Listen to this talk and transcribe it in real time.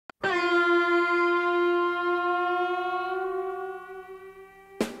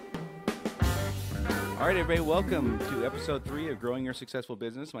All right, everybody, welcome to episode 3 of Growing Your Successful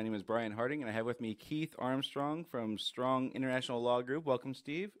Business. My name is Brian Harding, and I have with me Keith Armstrong from Strong International Law Group. Welcome,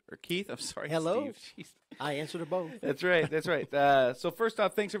 Steve. Or Keith, I'm sorry, Hello. Steve. Jeez. I answer to both. That's right, that's right. So first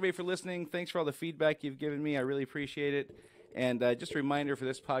off, thanks, everybody, for listening. Thanks for all the feedback you've given me. I really appreciate it. And just a reminder for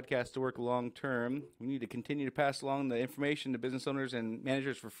this podcast to work long term, we need to continue to pass along the information to business owners and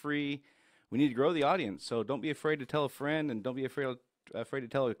managers for free. We need to grow the audience, so don't be afraid to tell a friend, and don't be afraid to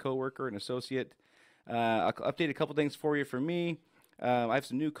tell a coworker, an associate. I'll update a couple things for you for me. I have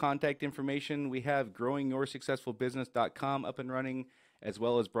some new contact information. We have growingyoursuccessfulbusiness.com up and running, as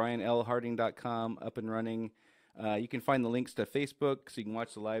well as brianlharding.com up and running. You can find the links to Facebook, so you can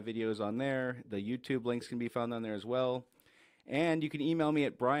watch the live videos on there. The YouTube links can be found on there as well. And you can email me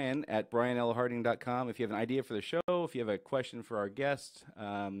at brian@brianlharding.com if you have an idea for the show, if you have a question for our guests.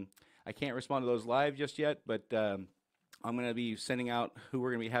 I can't respond to those live just yet, but I'm going to be sending out who we're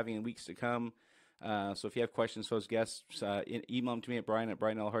going to be having in weeks to come. So if you have questions for those guests, email them to me at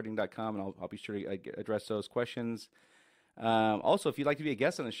brian@brianlharding.com, and I'll be sure to address those questions. Also, if you'd like to be a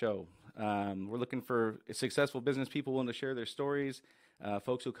guest on the show, we're looking for successful business people willing to share their stories,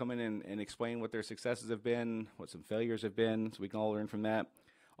 folks who come in and explain what their successes have been, what some failures have been, so we can all learn from that.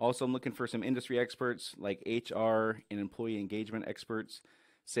 Also, I'm looking for some industry experts like HR and employee engagement experts,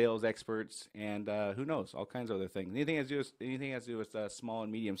 sales experts, and who knows, all kinds of other things. Anything has to do with small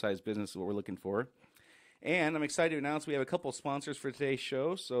and medium-sized business is what we're looking for. And I'm excited to announce we have a couple of sponsors for today's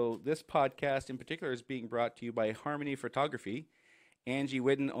show. So this podcast in particular is being brought to you by Harmony Photography. Angie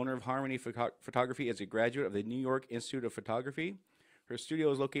Whidden, owner of Harmony Photography, is a graduate of the New York Institute of Photography. Her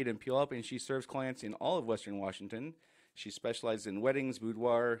studio is located in Puyallup, and she serves clients in all of Western Washington. She specializes in weddings,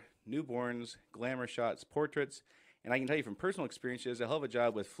 boudoir, newborns, glamour shots, portraits, and I can tell you from personal experience, she does a hell of a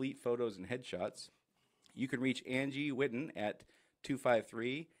job with fleet photos and headshots. You can reach Angie Whidden at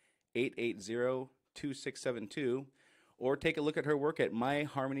 253-880-2672, or take a look at her work at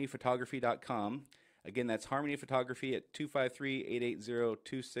myharmonyphotography.com. Again, that's Harmony Photography at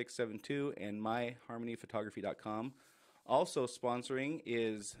 253-880-2672 and myharmonyphotography.com. Also sponsoring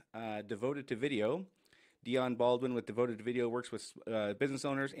is Devoted to Video. Dion Baldwin with Devoted to Video works with business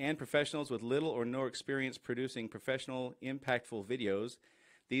owners and professionals with little or no experience producing professional, impactful videos.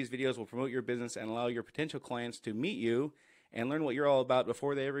 These videos will promote your business and allow your potential clients to meet you and learn what you're all about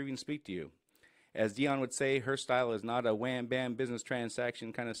before they ever even speak to you. As Dion would say, her style is not a wham-bam business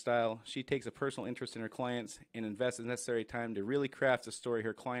transaction kind of style. She takes a personal interest in her clients and invests the necessary time to really craft the story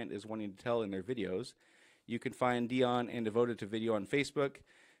her client is wanting to tell in their videos. You can find Dion and Devoted to Video on Facebook.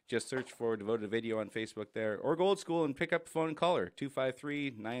 Just search for Devoted to Video on Facebook there. Or go old school and pick up the phone and call her,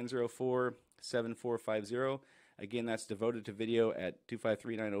 253-904-7450. Again, that's Devoted to Video at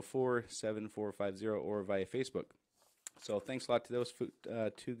 253-904-7450 or via Facebook. So thanks a lot to those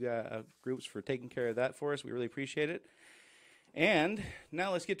two groups for taking care of that for us. We really appreciate it. And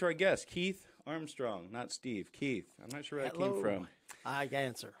now let's get to our guest, Keith Armstrong, not Steve. Keith, I'm not sure where that came from. I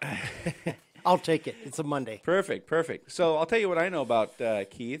answer. I'll take it. It's a Monday. Perfect. So I'll tell you what I know about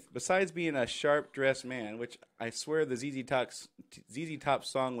Keith. Besides being a sharp-dressed man, which I swear the ZZ Top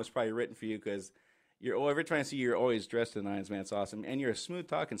song was probably written for you because every time I see you, you're always dressed to the nines, man. It's awesome. And you're a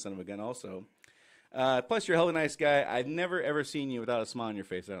smooth-talking son of a gun also. Plus, you're a hell of a nice guy. I've never, ever seen you without a smile on your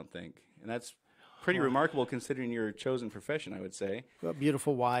face, I don't think. And that's pretty remarkable considering your chosen profession, I would say. Well,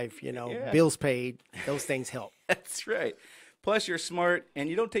 beautiful wife, bills paid. Those things help. That's right. Plus, you're smart, and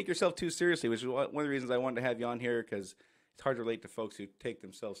you don't take yourself too seriously, which is one of the reasons I wanted to have you on here, because it's hard to relate to folks who take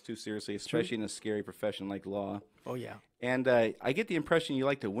themselves too seriously, especially in a scary profession like law. Oh, yeah. And I get the impression you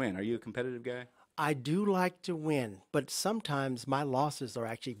like to win. Are you a competitive guy? I do like to win, but sometimes my losses are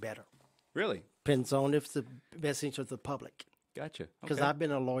actually better. Really? Depends on if it's the best interest of the public. Gotcha. Because I've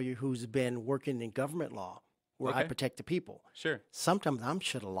been a lawyer who's been working in government law where I protect the people. Sure. Sometimes I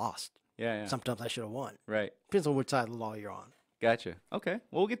should have lost. Yeah. Sometimes I should have won. Right. Depends on which side of the law you're on. Gotcha. Okay.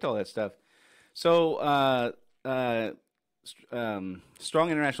 Well, we'll get to all that stuff. So,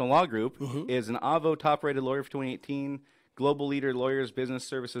 Strong International Law Group is an AVO top-rated lawyer for 2018, Global Leader Lawyers Business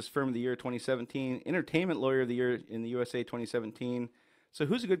Services Firm of the Year 2017, Entertainment Lawyer of the Year in the USA 2017. So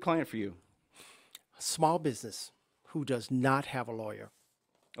who's a good client for you? Small business who does not have a lawyer.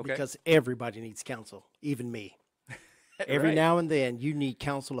 Okay. Because everybody needs counsel, even me. Every now and then, you need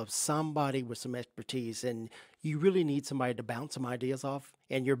counsel of somebody with some expertise, and you really need somebody to bounce some ideas off.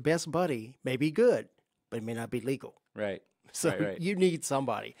 And your best buddy may be good, but it may not be legal. Right. So you need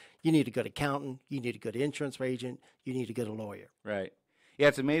somebody. You need a good accountant. You need a good insurance agent. You need a good lawyer. Right. Yeah,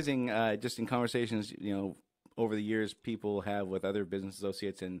 it's amazing. Just in conversations, over the years, people have with other business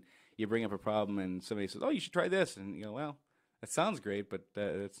associates, and you bring up a problem, and somebody says, "Oh, you should try this," and you go, "Well, That sounds great, but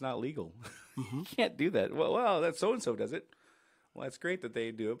it's not legal. You can't do that. Well, that so-and-so does it. Well, that's great that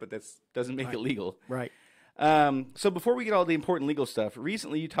they do it, but that doesn't make it legal. Right. So before we get all the important legal stuff,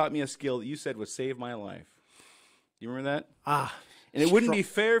 recently you taught me a skill that you said would save my life. Do you remember that? And it wouldn't be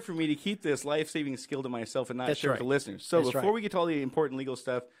fair for me to keep this life-saving skill to myself and not share with the listeners. So before we get to all the important legal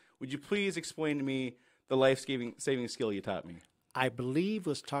stuff, would you please explain to me the life-saving skill you taught me? I believe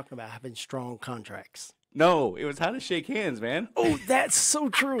was talking about having strong contracts. No, it was how to shake hands, man. Oh, that's so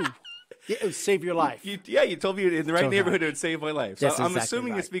true. It would save your life. You told me in the right neighborhood it would save my life. So I'm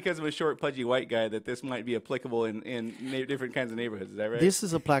assuming it's because I'm a short, pudgy white guy that this might be applicable in different kinds of neighborhoods. Is that right? This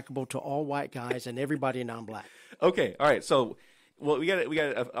is applicable to all white guys and everybody non-black. Okay, all right. So, well, we got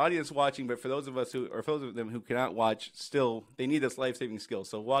an audience watching, but for those of them who cannot watch, still they need this life-saving skill.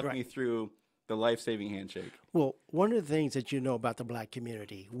 So walk me through the life-saving handshake. Well, one of the things that you know about the black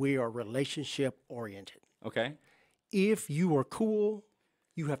community, we are relationship-oriented. Okay. If you are cool,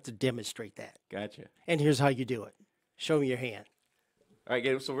 you have to demonstrate that. Gotcha. And here's how you do it. Show me your hand. All right,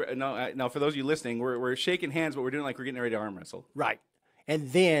 Gabe, so now for those of you listening, we're shaking hands, but we're doing like we're getting ready to arm wrestle. Right.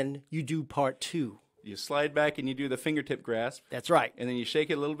 And then you do part 2. You slide back and you do the fingertip grasp. That's right. And then you shake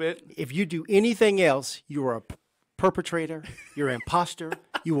it a little bit. If you do anything else, you're a perpetrator, you're an imposter,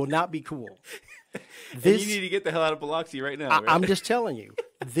 you will not be cool. You need to get the hell out of Biloxi right now. Right? I'm just telling you,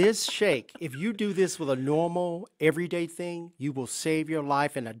 this shake, if you do this with a normal, everyday thing, you will save your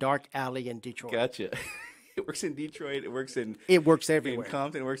life in a dark alley in Detroit. Gotcha. It works in Detroit. It works everywhere. In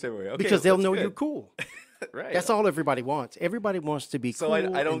Compton. It works everywhere. Okay, because they'll know you're cool. Right. That's all everybody wants. Everybody wants to be cool. So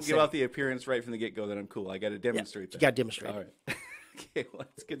I don't give out the appearance right from the get-go that I'm cool. I got to demonstrate that. You got to demonstrate. All right. Okay, well,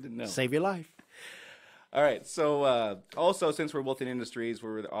 that's good to know. Save your life. All right. So also, since we're both in industries,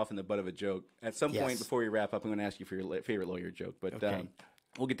 we're often the butt of a joke. At some point before we wrap up, I'm going to ask you for your favorite lawyer joke, but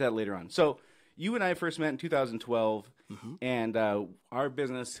we'll get to that later on. So you and I first met in 2012, and our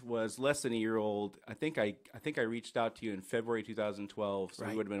business was less than a year old. I think I reached out to you in February 2012, so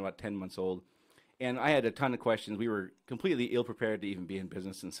we would have been about 10 months old. And I had a ton of questions. We were completely ill-prepared to even be in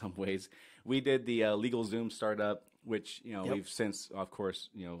business in some ways. We did the legal Zoom startup, which we've since, of course,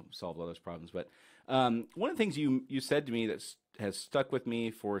 solved all those problems. But one of the things you said to me that has stuck with me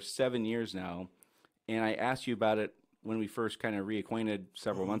for 7 years now, and I asked you about it when we first kind of reacquainted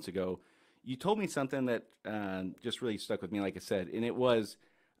several months ago. You told me something that just really stuck with me, like I said, and it was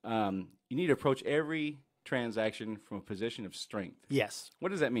you need to approach every transaction from a position of strength. Yes.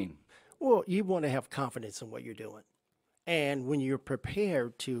 What does that mean? Well, you want to have confidence in what you're doing. And when you're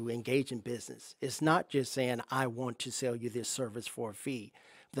prepared to engage in business, it's not just saying, I want to sell you this service for a fee,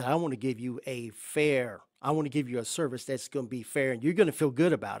 that I want to give you I want to give you a service that's going to be fair and you're going to feel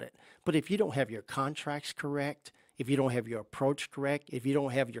good about it. But if you don't have your contracts correct, if you don't have your approach correct, if you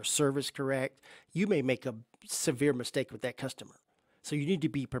don't have your service correct, you may make a severe mistake with that customer. So you need to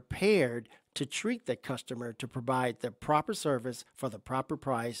be prepared to treat the customer to provide the proper service for the proper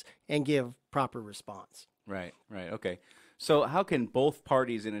price and give proper response. Right. Okay. So how can both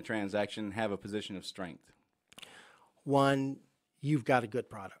parties in a transaction have a position of strength? One, you've got a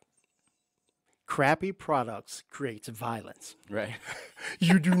good product. Crappy products creates violence. Right.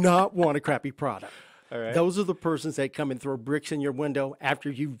 You do not want a crappy product. All right. Those are the persons that come and throw bricks in your window after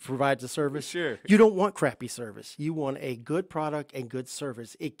you provide the service. Sure. You don't want crappy service. You want a good product and good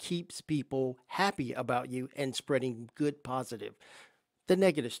service. It keeps people happy about you and spreading good positive. The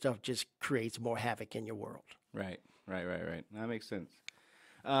negative stuff just creates more havoc in your world. Right. That makes sense.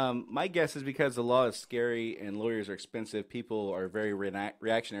 My guess is because the law is scary and lawyers are expensive, people are very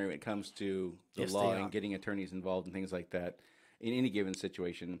reactionary when it comes to the law and getting attorneys involved and things like that in any given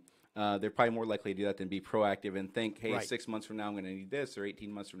situation. They're probably more likely to do that than be proactive and think, hey, 6 months from now I'm going to need this, or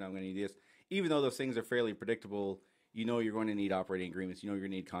 18 months from now I'm going to need this. Even though those things are fairly predictable, you're going to need operating agreements, you're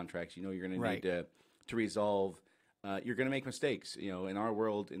going to need contracts, you're going to need to resolve. You're going to make mistakes. In our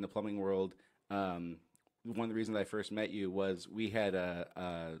world, in the plumbing world, one of the reasons I first met you was we had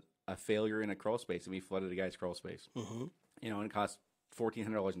a failure in a crawl space, and we flooded a guy's crawl space. And it cost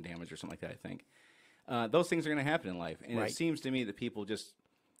 $1,400 in damage or something like that, I think. Those things are going to happen in life. And it seems to me that people just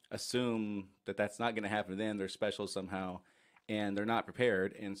assume that that's not going to happen to them. They're special somehow, and they're not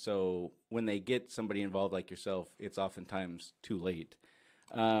prepared. And so when they get somebody involved like yourself, it's oftentimes too late.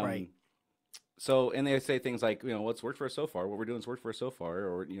 So, and they say things like, what's worked for us so far, what we're doing has worked for us so far,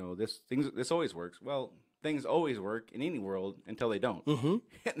 or, this always works. Well, things always work in any world until they don't.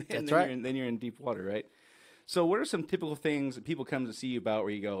 And then you're in deep water, right? So what are some typical things that people come to see you about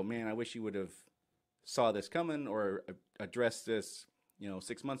where you go, man, I wish you would have saw this coming or addressed this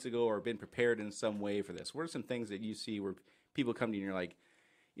 6 months ago, or been prepared in some way for this? What are some things that you see where people come to you and you're like,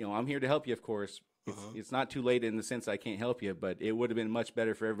 I'm here to help you, of course, It's not too late in the sense I can't help you, but it would have been much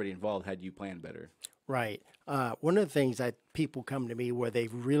better for everybody involved had you planned better. Right. One of the things that people come to me where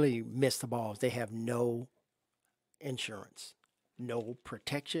they've really missed the ball is they have no insurance, no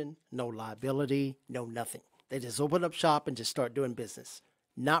protection, no liability, no nothing. They just open up shop and just start doing business,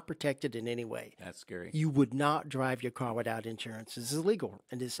 not protected in any way. That's scary. You would not drive your car without insurance. This is illegal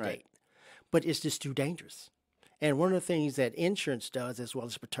in this state, but it's just too dangerous. And one of the things that insurance does, as well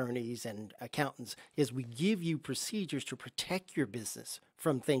as attorneys and accountants, is we give you procedures to protect your business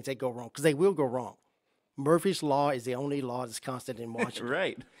from things that go wrong, because they will go wrong. Murphy's Law is the only law that's constant in Washington.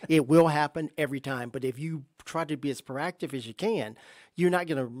 Right. It will happen every time, but if you try to be as proactive as you can, you're not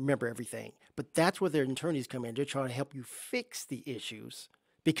going to remember everything. But that's where their attorneys come in. They're trying to help you fix the issues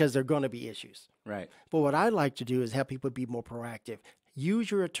because they're going to be issues. Right. But what I like to do is have people be more proactive. Use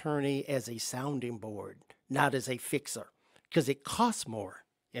your attorney as a sounding board, not as a fixer, because it costs more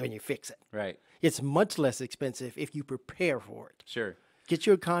when you fix it. Right. It's much less expensive if you prepare for it. Sure. Get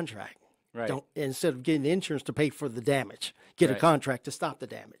you a contract. Right. Don't, instead of getting the insurance to pay for the damage, get a contract to stop the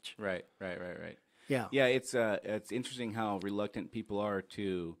damage. Right. Yeah. Yeah, it's interesting how reluctant people are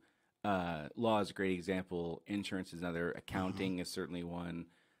to law is a great example. Insurance is another. Accounting is certainly one.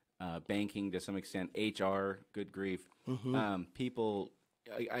 Banking to some extent. HR, good grief. People,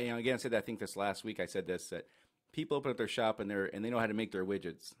 again, I said that, I think this last week I said this, that people open up their shop and they know how to make their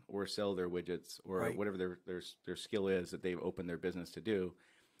widgets or sell their widgets or whatever their skill is that they've opened their business to do.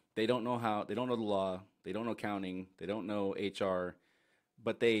 They don't know the law, they don't know accounting, they don't know HR,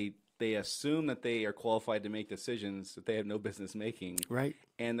 but they assume that they are qualified to make decisions that they have no business making. Right.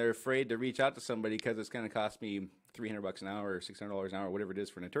 And they're afraid to reach out to somebody because it's going to cost me $300 an hour or $600 an hour, whatever it is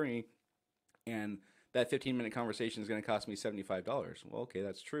for an attorney. And that 15-minute conversation is going to cost me $75. Well, okay,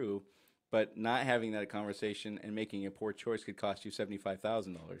 that's true. But not having that conversation and making a poor choice could cost you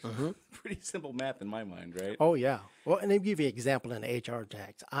 $75,000. Pretty simple math in my mind, right? Oh, yeah. Well, and let me give you an example in HR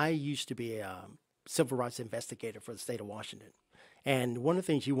tax. I used to be a civil rights investigator for the state of Washington. And one of the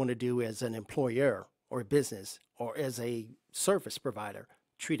things you want to do as an employer or a business or as a service provider,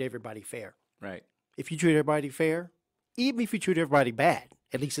 treat everybody fair. Right. If you treat everybody fair, even if you treat everybody bad,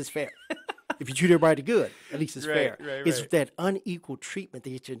 at least it's fair. If you treat everybody good, at least it's fair. It's that unequal treatment that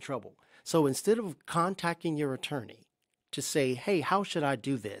gets you in trouble. So instead of contacting your attorney to say, hey, how should I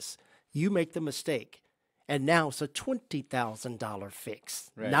do this? You make the mistake. And now it's a $20,000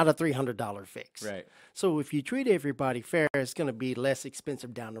 fix, not a $300 fix. Right. So if you treat everybody fair, it's going to be less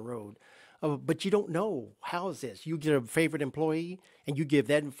expensive down the road. But you don't know, how is this? You get a favorite employee and you give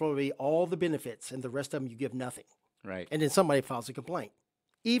that employee all the benefits and the rest of them you give nothing. Right. And then somebody files a complaint.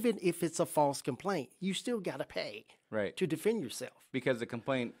 Even if it's a false complaint, you still got to pay to defend yourself. Because the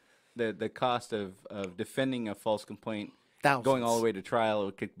complaint, the cost of defending a false complaint, thousands. Going all the way to trial,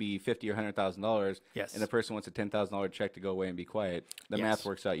 it could be $50,000 or $100,000. Yes. And the person wants a $10,000 check to go away and be quiet. The math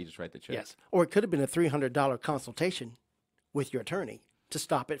works out. You just write the check. Yes. Or it could have been a $300 consultation with your attorney to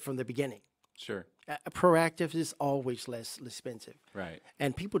stop it from the beginning. Sure. Proactive is always less expensive. Right.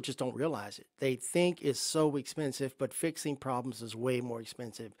 And people just don't realize it. They think it's so expensive, but fixing problems is way more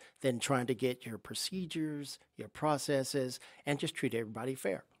expensive than trying to get your procedures, your processes, and just treat everybody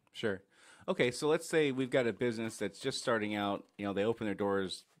fair. Sure. Okay, so let's say we've got a business that's just starting out. You know, they open their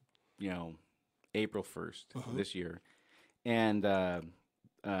doors, April 1st this year. And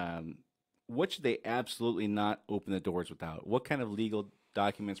what should they absolutely not open the doors without? What kind of legal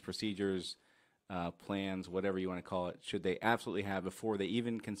documents, procedures, plans, whatever you want to call it, should they absolutely have before they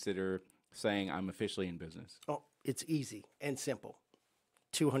even consider saying I'm officially in business? Oh, it's easy and simple.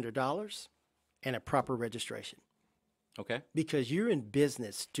 $200 and a proper registration. Okay. Because you're in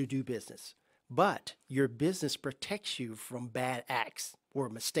business to do business, but your business protects you from bad acts or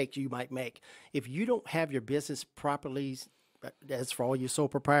mistakes you might make. If you don't have your business properly, as for all you sole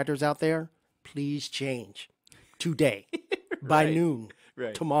proprietors out there, please change today by noon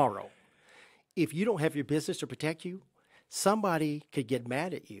tomorrow. If you don't have your business to protect you, somebody could get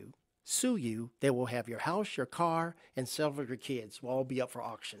mad at you, sue you. They will have your house, your car, and several of your kids will all be up for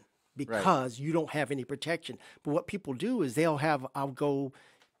auction. Because you don't have any protection. But what people do is I'll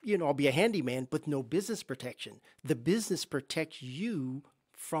be a handyman with no business protection. The business protects you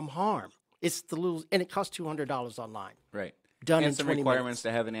from harm. And it costs $200 online. Right. Done and in some 20 requirements minutes.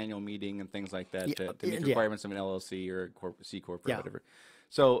 to have an annual meeting and things like that to meet the Yeah. requirements of an LLC or a C Corp or whatever.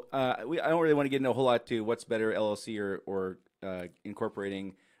 So I don't really want to get into a whole lot to what's better, LLC or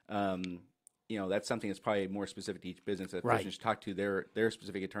incorporating. That's something that's probably more specific to each business that person should talk to their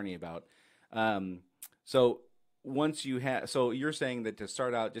specific attorney about. So once you have, so you're saying that to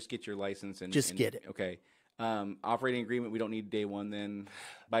start out, just get your license and get it. Okay. Operating agreement, we don't need day one then.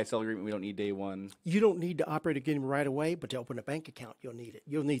 Buy-sell agreement, we don't need day one. You don't need to operate agreement right away, but to open a bank account, you'll need it.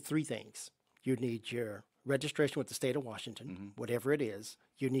 You'll need three things. You need your registration with the state of Washington, whatever it is.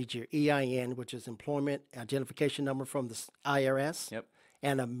 You need your EIN, which is Employment Identification Number from the IRS. Yep.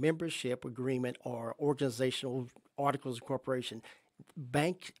 And a membership agreement or organizational articles of incorporation.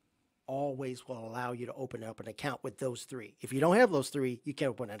 Bank always will allow you to open up an account with those three. If you don't have those three, you can't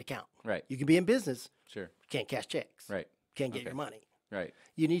open an account. Right. You can be in business. Sure. You can't cash checks. Right. Can't get your money. Right.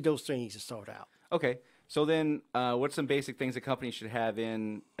 You need those things to start out. Okay. So then what's some basic things a company should have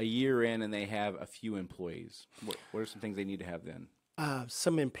in a year in and they have a few employees? What are some things they need to have then?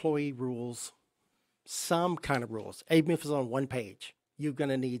 Some employee rules, some kind of rules. Even if it's on one page, you're going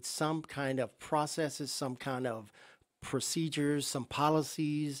to need some kind of processes, some kind of procedures, some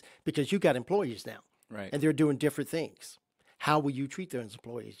policies, because you've got employees now. Right. And they're doing different things. How will you treat those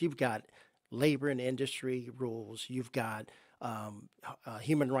employees? You've got labor and industry rules. You've got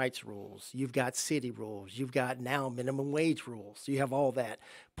human rights rules. You've got city rules. You've got now minimum wage rules. You have all that.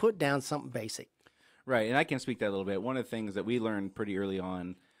 Put down something basic. Right, and I can speak to that a little bit. One of the things that we learned pretty early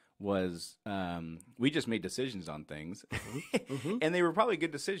on was we just made decisions on things, and they were probably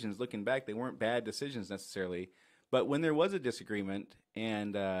good decisions. Looking back, they weren't bad decisions necessarily. But when there was a disagreement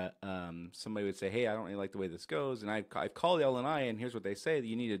and somebody would say, hey, I don't really like the way this goes, and I've called L&I, and here's what they say, that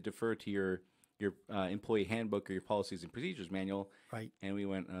you need to defer to your employee handbook or your policies and procedures manual. Right. And we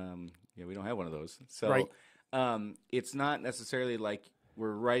went, yeah, we don't have one of those. So right. It's not necessarily like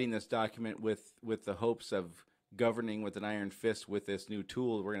we're writing this document with the hopes of governing with an iron fist with this new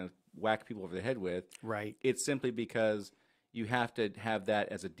tool we're going to whack people over the head with. Right. It's simply because you have to have that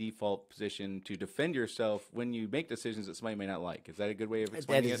as a default position to defend yourself when you make decisions that somebody may not like. Is that a good way of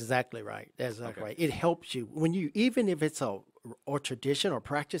explaining it? That is exactly right. That's exactly right. It helps you when you, even if it's a tradition or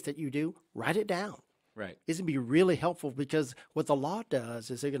practice that you do, write it down. Right. It's going to be really helpful because what the law does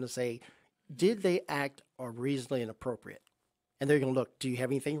is they're going to say, did they act reasonably and appropriate? And they're going to look, do you have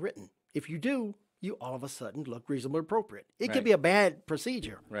anything written? If you do, you all of a sudden look reasonably appropriate. It could be a bad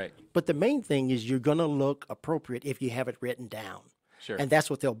procedure. Right. But the main thing is you're going to look appropriate if you have it written down. Sure. And that's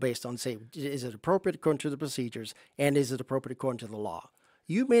what they'll base on, say, is it appropriate according to the procedures and is it appropriate according to the law?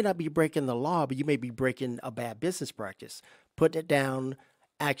 You may not be breaking the law, but you may be breaking a bad business practice. Putting it down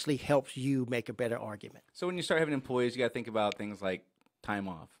actually helps you make a better argument. So when you start having employees, you got to think about things like time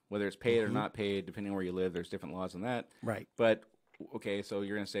off, whether it's paid or not paid, depending on where you live. There's different laws on that. Right. But okay, so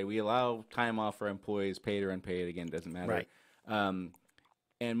you're going to say we allow time off for employees, paid or unpaid. Again, it doesn't matter. Right.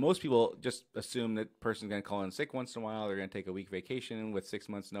 And most people just assume that person's going to call in sick once in a while. They're going to take a week vacation with 6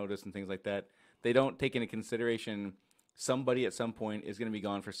 months notice and things like that. They don't take into consideration somebody at some point is going to be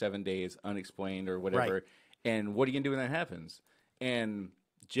gone for 7 days, unexplained or whatever. Right. And what are you going to do when that happens? And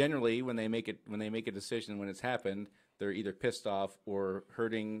generally, when they make a decision when it's happened, they're either pissed off or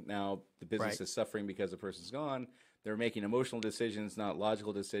hurting. Now the business is suffering because the person's gone. They're making emotional decisions, not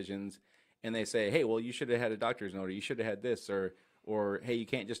logical decisions. And they say, hey, well, you should have had a doctor's note, or you should have had this, or hey, you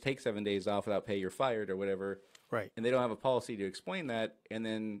can't just take 7 days off without pay, you're fired, or whatever. Right. And they don't have a policy to explain that, and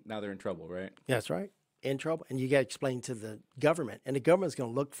then now they're in trouble, right? That's right. In trouble. And you got to explain to the government. And the government's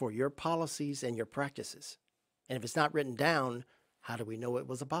going to look for your policies and your practices. And if it's not written down, how do we know it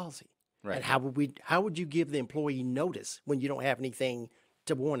was a policy? Right. And how would you give the employee notice when you don't have anything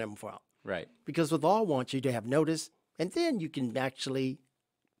to warn them about? Right. Because the law wants you to have notice, and then you can actually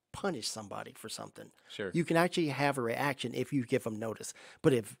punish somebody for something. Sure. You can actually have a reaction if you give them notice.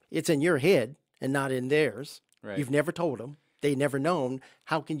 But if it's in your head and not in theirs, you've never told them, they never known,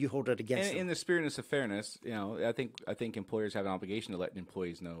 how can you hold it against them? In the spirit of fairness, I think employers have an obligation to let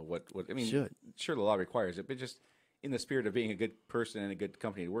employees know what I mean. Sure, the law requires it, but just in the spirit of being a good person and a good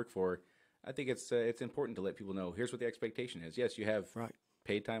company to work for, I think it's important to let people know, here's what the expectation is. Yes, you have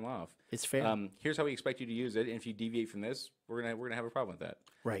paid time off. It's fair. Here's how we expect you to use it, and if you deviate from this, we're gonna have a problem with that.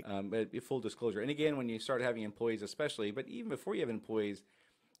 Right. But full disclosure. And again, when you start having employees, especially, but even before you have employees,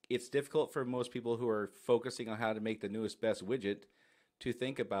 it's difficult for most people who are focusing on how to make the newest, best widget to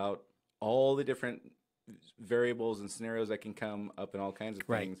think about all the different variables and scenarios that can come up and all kinds of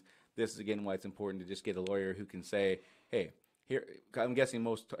things. This is, again, why it's important to just get a lawyer who can say, hey, here, I'm guessing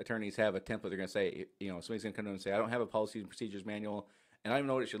most attorneys have a template. They're going to say, somebody's going to come in and say, I don't have a policies and procedures manual, and I don't even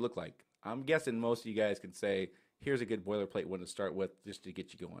know what it should look like. I'm guessing most of you guys could say, here's a good boilerplate one to start with just to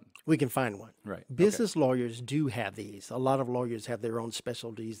get you going. We can find one. Right. Business lawyers do have these. A lot of lawyers have their own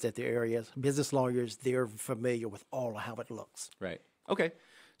specialties at their areas. Business lawyers, they're familiar with all of how it looks. Right. Okay.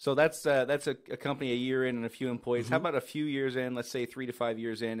 So that's a company a year in and a few employees. How about a few years in, let's say 3 to 5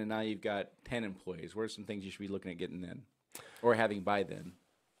 years in, and now you've got 10 employees? What are some things you should be looking at getting then or having by then?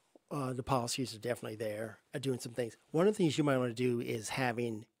 The policies are definitely there, doing some things. One of the things you might want to do is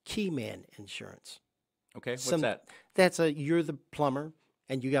having key man insurance. Okay, what's that? You're the plumber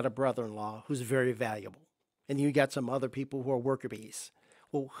and you got a brother-in-law who's very valuable. And you got some other people who are worker bees.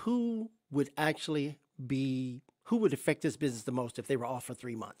 Well, who would affect this business the most if they were off for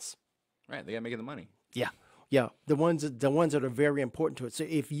 3 months? Right, they got to make the money. Yeah. Yeah. The ones that are very important to it. So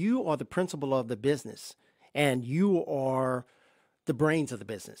if you are the principal of the business and you are the brains of the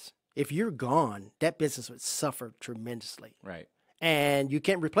business, if you're gone, that business would suffer tremendously. Right. And you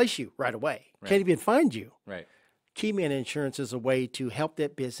can't replace you right away. Right. Can't even find you. Right. Keyman insurance is a way to help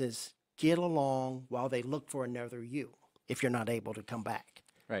that business get along while they look for another you if you're not able to come back.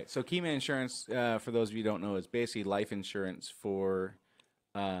 Right. So Keyman insurance, for those of you who don't know, is basically life insurance for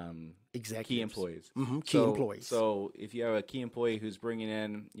key employees. Key employees. So if you have a key employee who's bringing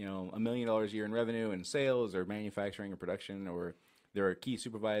in, $1 million a year in revenue in sales or manufacturing or production, or they're a key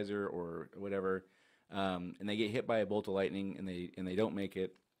supervisor or whatever, and they get hit by a bolt of lightning and they don't make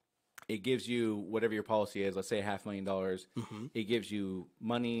it, it gives you whatever your policy is. Let's say $500,000. It gives you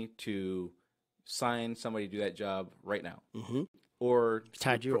money to sign somebody to do that job right now, or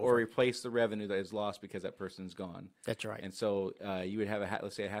replace the revenue that is lost because that person's gone. That's right. And so you would have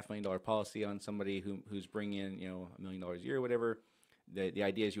let's say a $500,000 policy on somebody who's bringing in $1 million a year or whatever. The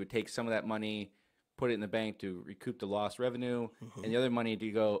idea is you would take some of that money, put it in the bank to recoup the lost revenue, and the other money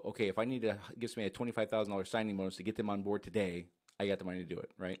to go, okay, if I need to give somebody a $25,000 signing bonus to get them on board today, I got the money to do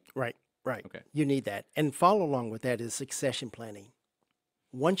it, right? Right. Okay. You need that. And follow along with that is succession planning.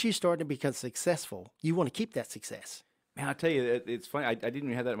 Once you start to become successful, you want to keep that success. Man, I'll tell you, it's funny. I didn't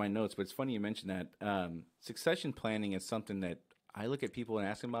even have that in my notes, but it's funny you mentioned that. Succession planning is something that I look at people and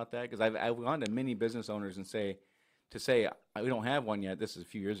ask them about that, because I've gone to many business owners and say, we don't have one yet. This is a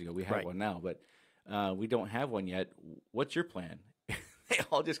few years ago. We have one now, but we don't have one yet. What's your plan? They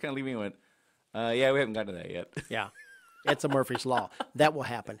all just kind of leave me and went, yeah, we haven't gotten to that yet. Yeah. It's a Murphy's Law. That will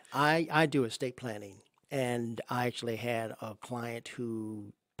happen. I do estate planning, and I actually had a client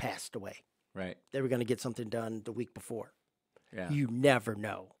who passed away. Right. They were going to get something done the week before. Yeah. You never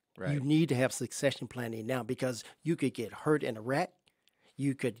know. Right. You need to have succession planning now, because you could get hurt in a wreck.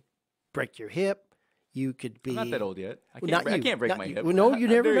 You could break your hip. You could be... I'm not that old yet. I can't break my hip. Well, no, you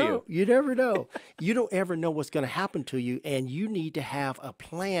never know. You never know. You don't ever know what's going to happen to you, and you need to have a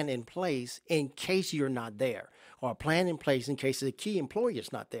plan in place in case you're not there, or a plan in place in case the key employee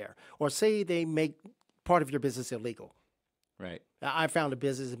is not there, or say they make part of your business illegal. Right. I found a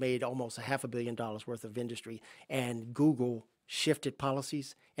business that made almost $500 million worth of industry, and Google shifted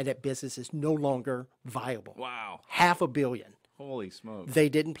policies, and that business is no longer viable. Wow. $500 million. Holy smokes. They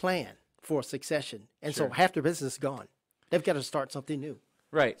didn't plan for succession, and so half their business is gone. They've got to start something new.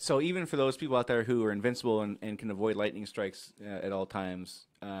 Right. So even for those people out there who are invincible and can avoid lightning strikes at all times,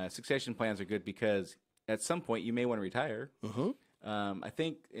 succession plans are good, because at some point you may want to retire. I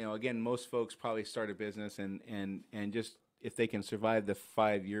think, again, most folks probably start a business and just, if they can survive the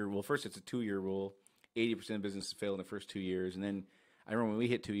 5-year rule. First, it's a 2-year rule. 80% of businesses fail in the first 2 years. And then I remember when we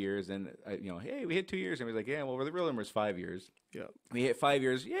hit 2 years, and hey, we hit 2 years, and everybody's like, yeah, well, the real number is 5 years. Yeah. We hit 5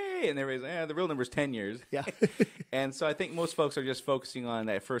 years, yay, and everybody's, the real number is 10 years. Yeah. And so I think most folks are just focusing on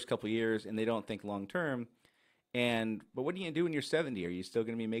that first couple of years, and they don't think long term. But what are you going to do when you're 70? Are you still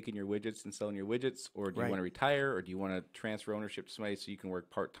going to be making your widgets and selling your widgets, or do you want to retire, or do you want to transfer ownership to somebody so you can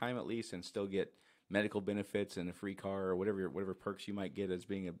work part time at least and still get medical benefits and a free car, or whatever perks you might get as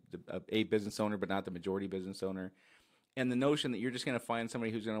being a business owner, but not the majority business owner? And the notion that you're just going to find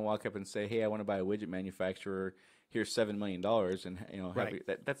somebody who's going to walk up and say, "Hey, I want to buy a widget manufacturer. Here's $7 million," and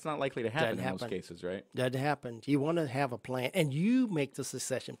that's not likely to happen in most cases, right? Doesn't happen. You want to have a plan, and you make the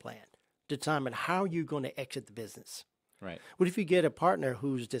succession plan. Determine how you're going to exit the business. Right. What if you get a partner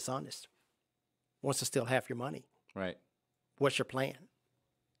who's dishonest, wants to steal half your money? Right. What's your plan?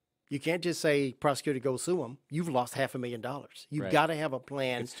 You can't just say, prosecutor, go sue them. You've lost $500,000. You've got to have a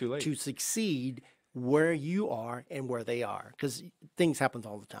plan to succeed where you are and where they are, because things happen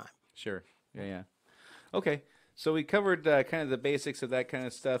all the time. Sure. Yeah. Okay. So we covered kind of the basics of that kind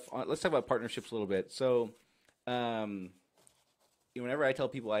of stuff. Let's talk about partnerships a little bit. So whenever I tell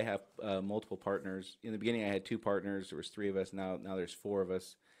people I have multiple partners, in the beginning I had 2 partners. There was 3 of us. Now there's 4 of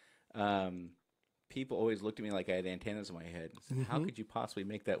us. People always looked at me like I had antennas in my head. Said, how could you possibly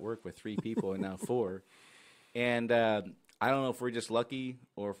make that work with 3 people and now 4? And I don't know if we're just lucky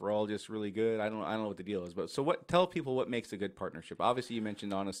or if we're all just really good. I don't know what the deal is. But so tell people what makes a good partnership. Obviously, you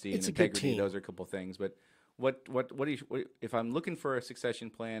mentioned honesty and integrity. Those are a couple things. But what if I'm looking for a succession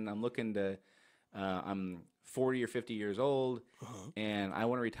plan? I'm looking to I'm 40 or 50 years old, and I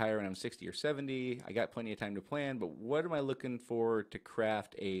want to retire when I'm 60 or 70. I got plenty of time to plan, but what am I looking for to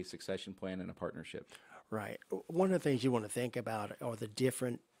craft a succession plan and a partnership? Right. One of the things you want to think about are the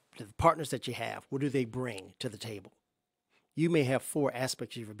partners that you have. What do they bring to the table? You may have 4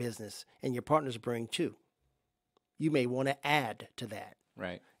 aspects of your business, and your partners bring 2. You may want to add to that.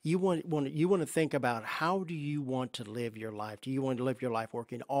 Right. You want to think about, how do you want to live your life? Do you want to live your life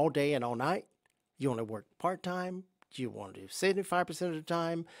working all day and all night? You want to work part-time? Do you want to do 75% of the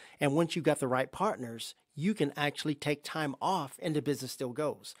time? And once you've got the right partners, you can actually take time off and the business still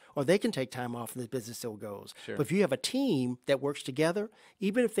goes. Or they can take time off and the business still goes. Sure. But if you have a team that works together,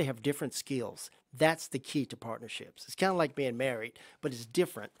 even if they have different skills, that's the key to partnerships. It's kind of like being married, but it's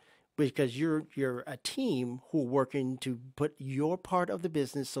different because you're a team who are working to put your part of the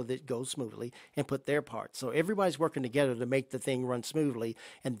business so that it goes smoothly and put their part. So everybody's working together to make the thing run smoothly.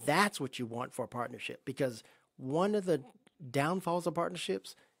 And that's what you want for a partnership, because one of the downfalls of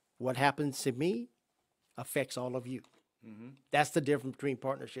partnerships, what happens to me affects all of you. That's the difference between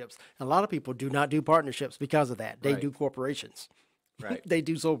partnerships. And a lot of people do not do partnerships because of that. They do corporations. Right. They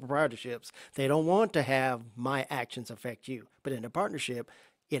do sole proprietorships. They don't want to have my actions affect you. But in a partnership,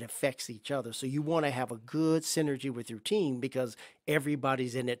 it affects each other. So you want to have a good synergy with your team because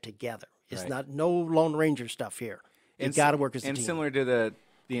everybody's in it together. It's not no Lone Ranger stuff here. You got to work as a team. And similar to the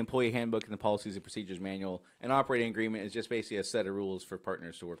employee handbook and the policies and procedures manual, an operating agreement is just basically a set of rules for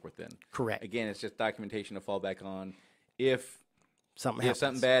partners to work within. Correct. Again, it's just documentation to fall back on. If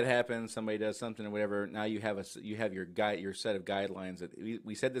something bad happens, somebody does something or whatever, now you have your set of guidelines that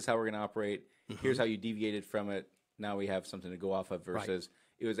we said this is how we're going to operate. Here's how you deviated from it. Now we have something to go off of versus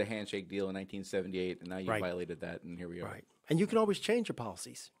it was a handshake deal in 1978 and now you violated that and here we are. Right. And you can always change your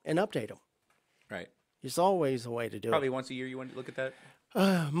policies and update them. Right. There's always a way to do Probably once a year you want to look at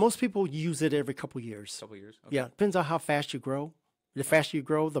that? Most people use it every couple of years. Couple of years? Okay. Yeah. Depends on how fast you grow. The faster you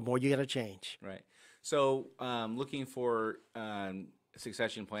grow, the more you got to change. Right. So looking for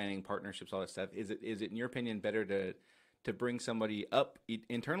succession planning, partnerships, all that stuff, is it in your opinion better to bring somebody up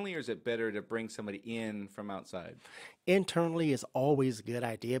internally, or is it better to bring somebody in from outside? Internally is always a good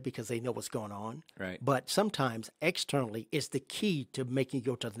idea because they know what's going on. Right. But sometimes externally is the key to making you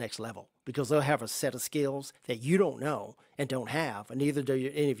go to the next level, because they'll have a set of skills that you don't know and don't have, and neither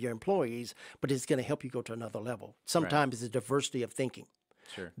do any of your employees, but it's going to help you go to another level. Sometimes it's a diversity of thinking.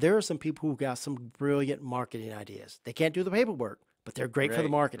 Sure. There are some people who got some brilliant marketing ideas. They can't do the paperwork, but they're great for the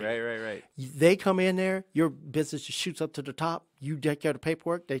marketing. Right. They come in there, your business just shoots up to the top. You take care of the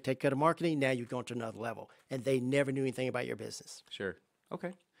paperwork, they take care of marketing. Now you're going to another level, and they never knew anything about your business. Sure.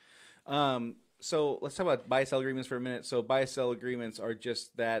 Okay. So let's talk about buy-sell agreements for a minute. So buy-sell agreements are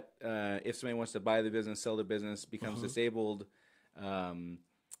just that if somebody wants to buy the business, sell the business, becomes disabled,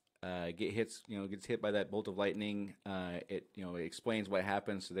 gets hit by that bolt of lightning. It explains what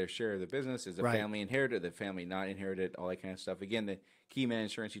happens to their share of the business. Is the family inherited? The family not inherited? All that kind of stuff. Again, the key man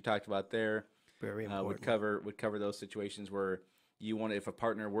insurance you talked about there very important. would cover those situations where you want, if a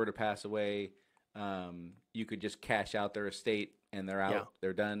partner were to pass away, you could just cash out their estate and they're out. Yeah.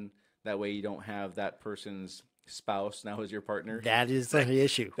 They're done. That way, you don't have that person's spouse now as your partner. That is the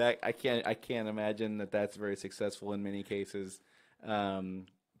issue. That I can't imagine that's very successful in many cases.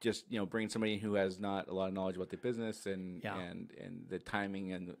 Just bring somebody who has not a lot of knowledge about the business and the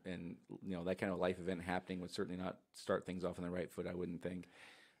timing and that kind of life event happening would certainly not start things off on the right foot, I wouldn't think.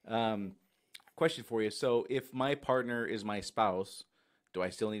 Question for you: so if my partner is my spouse, do I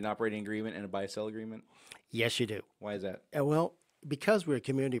still need an operating agreement and a buy-sell agreement? Yes, you do. Why is that? Well, because we're a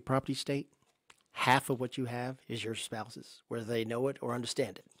community property state, half of what you have is your spouse's, whether they know it or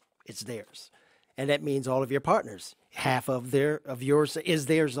understand it. It's theirs. And that means all of your partners, half of yours is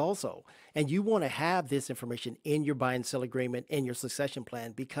theirs also. And you want to have this information in your buy and sell agreement, in your succession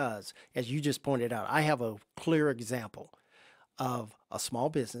plan, because as you just pointed out, I have a clear example of a small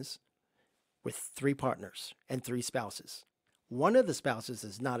business with 3 partners and 3 spouses. One of the spouses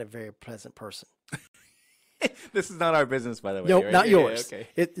is not a very pleasant person. This is not our business, by the way. No, right? not yours. Okay.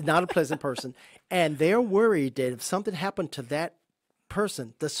 It's not a pleasant person. And they're worried that if something happened to that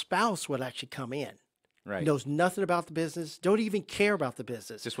person, the spouse would actually come in. Right. Knows nothing about the business, don't even care about the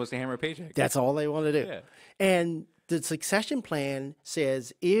business. Just wants to hammer a paycheck. That's all they want to do. Yeah. And the succession plan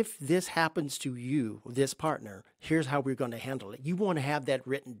says, if this happens to you, this partner, here's how we're going to handle it. You want to have that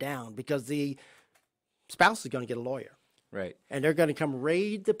written down because the spouse is going to get a lawyer. Right. And they're going to come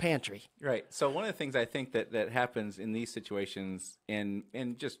raid the pantry. Right. So one of the things I think that happens in these situations and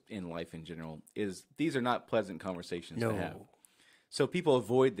just in life in general is these are not pleasant conversations to have. So people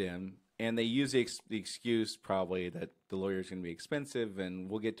avoid them And they use the excuse probably that the lawyer's going to be expensive and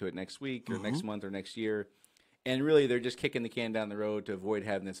we'll get to it next week or next month or next year. And really, they're just kicking the can down the road to avoid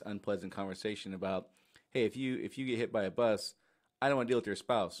having this unpleasant conversation about, hey, if you get hit by a bus, I don't want to deal with your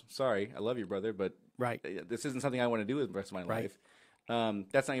spouse. Sorry, I love you, brother, but this isn't something I want to do with the rest of my life.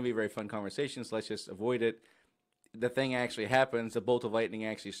 That's not going to be a very fun conversation, so let's just avoid it. The thing actually happens, the bolt of lightning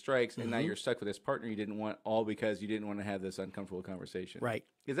actually strikes, and now you're stuck with this partner you didn't want, all because you didn't want to have this uncomfortable conversation. Right.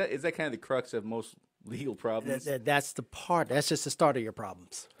 Is that kind of the crux of most legal problems? That's the part. That's just the start of your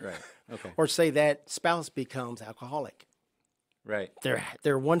problems. Right. Okay. Or say that spouse becomes alcoholic. Right.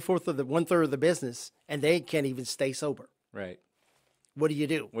 They're one third of the business, and they can't even stay sober. Right. What do you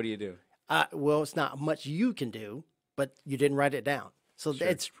do? What do you do? Well, it's not much you can do, but you didn't write it down. So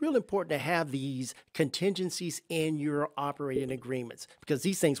it's real important to have these contingencies in your operating agreements because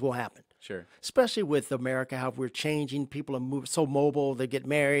these things will happen. Sure. Especially with America, how we're changing. People are so mobile. They get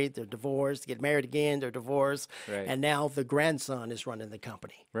married, they're divorced, they get married again, they're divorced. Right. And now the grandson is running the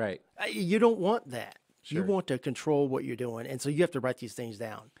company. Right. You don't want that. Sure. You want to control what you're doing. And so you have to write these things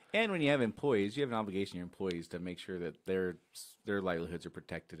down. And when you have employees, you have an obligation to your employees to make sure that their livelihoods are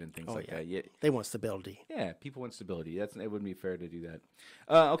protected and things like that. Yeah. They want stability. Yeah, people want stability. It wouldn't be fair to do that.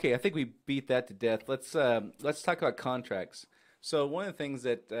 Okay, I think we beat that to death. Let's talk about contracts. So one of the things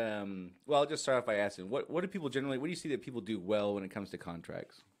that, I'll just start off by asking, what do you see that people do well when it comes to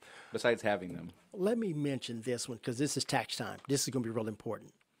contracts, besides having them? Let me mention this one because this is tax time. This is going to be real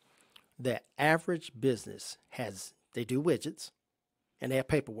important. The average business they do widgets and they have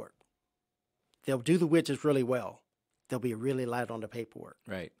paperwork. They'll do the widgets really well. They'll be really light on the paperwork.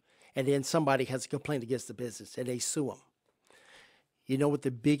 Right. And then somebody has a complaint against the business and they sue them. You know what the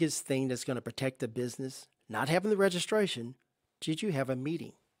biggest thing that's going to protect the business? Not having the registration. Did you have a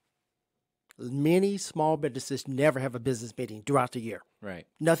meeting? Many small businesses never have a business meeting throughout the year. Right.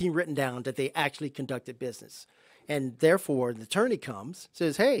 Nothing written down that they actually conducted business. And therefore, the attorney comes,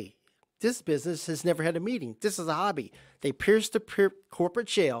 says, hey, this business has never had a meeting. This is a hobby. They pierced the corporate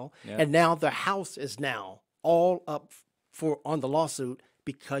shell, and now the house is now all up on the lawsuit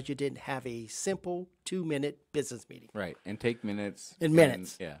because you didn't have a simple 2-minute business meeting. Right, and take minutes. In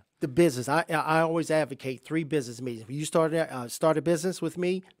minutes. Yeah. The business. I always advocate 3 business meetings. If you start a business with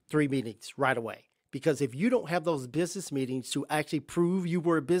me, 3 meetings right away. Because if you don't have those business meetings to actually prove you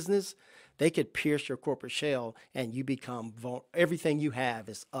were a business, they could pierce your corporate shell and you become everything you have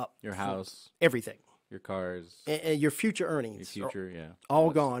is up. Your house. Everything. Your cars. And your future earnings. Your future, all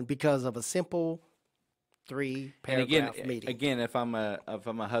gone because of a simple 3-paragraph meeting. Again, if I'm a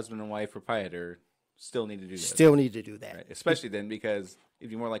husband and wife proprietor, still need to do that. Still need to do that. Right. Especially then because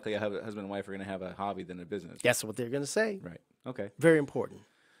if you're more likely a husband and wife are going to have a hobby than a business. That's what they're going to say. Right. Okay. Very important.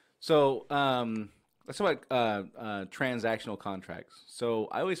 So, let's talk about transactional contracts. So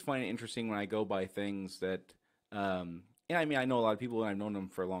I always find it interesting when I go by things that, I know a lot of people and I've known them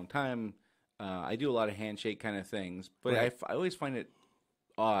for a long time. I do a lot of handshake kind of things, but I always find it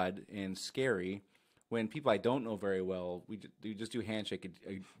odd and scary when people I don't know very well, we just do handshake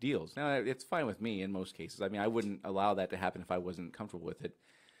deals. Now, it's fine with me in most cases. I mean, I wouldn't allow that to happen if I wasn't comfortable with it.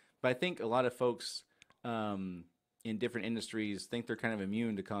 But I think a lot of folks in different industries think they're kind of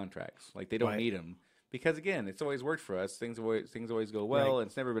immune to contracts. Like they don't need them. Because, again, it's always worked for us. Things always go well.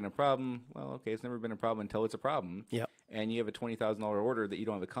 It's never been a problem. Well, okay, it's never been a problem until it's a problem. Yep. And you have a $20,000 order that you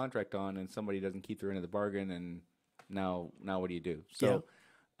don't have a contract on, and somebody doesn't keep their end of the bargain, and now what do you do? So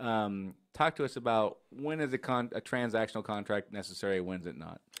talk to us about when is a transactional contract necessary, when's it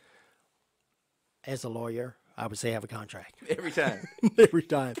not? As a lawyer, I would say have a contract. Every time. Every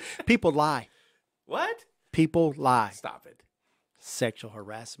time. People lie. What? People lie. Stop it. Sexual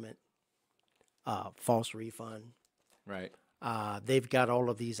harassment. False refund. Right. They've got all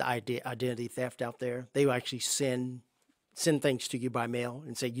of these identity theft out there. They will actually send things to you by mail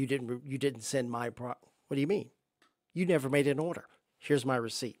and say you didn't send my what do you mean? You never made an order. Here's my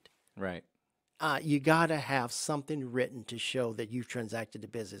receipt. Right. You got to have something written to show that you've transacted the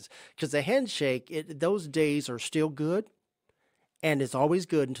business. Because the handshake, those days are still good, and it's always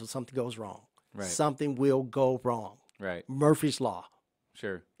good until something goes wrong. Right. Something will go wrong. Right. Murphy's Law.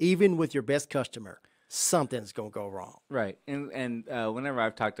 Sure. Even with your best customer, something's going to go wrong. Right. And whenever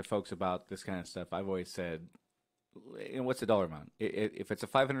I've talked to folks about this kind of stuff, I've always said, what's the dollar amount? If it's a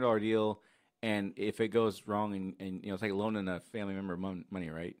 $500 deal, and if it goes wrong, and it's like loaning a family member money,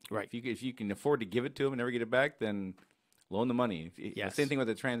 right? Right. If you can afford to give it to them and never get it back, then loan the money. Yes. Same thing with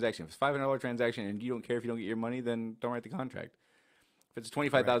the transaction. If it's $500 transaction and you don't care if you don't get your money, then don't write the contract. If it's a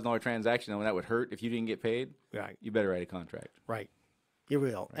 $25,000 transaction, and that would hurt if you didn't get paid, right, you better write a contract. Right. You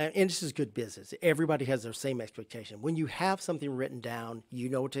will. And this is good business. Everybody has their same expectation. When you have something written down, you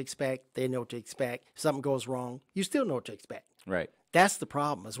know what to expect. They know what to expect. If something goes wrong, you still know what to expect. Right. That's the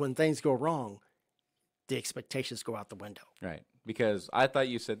problem, is when things go wrong, the expectations go out the window. Right. Because I thought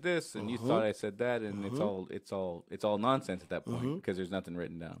you said this, and you thought I said that, and it's all nonsense at that point because there's nothing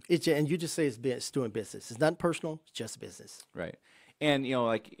written down. And you just say it's doing business. It's not personal. It's just business. Right. And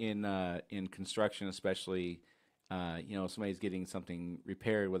like in construction, especially, somebody's getting something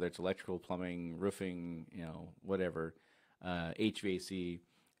repaired, whether it's electrical, plumbing, roofing, whatever, HVAC,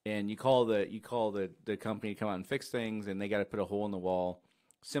 and you call the company to come out and fix things, and they got to put a hole in the wall.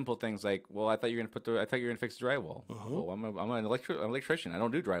 Simple things like, well, I thought you were going to fix the drywall. Well, I'm an electrician. I don't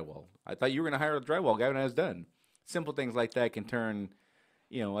do drywall. I thought you were going to hire a drywall guy when I was done. Simple things like that can turn,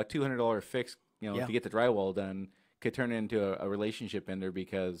 a $200 fix, to get the drywall done, could turn into a relationship ender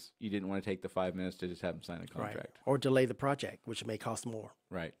because you didn't want to take the 5 minutes to just have them sign a contract. Right. Or delay the project, which may cost more.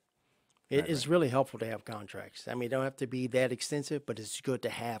 Right. It's really helpful to have contracts. I mean, they don't have to be that extensive, but it's good to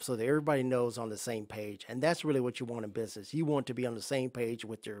have so that everybody knows on the same page. And that's really what you want in business. You want to be on the same page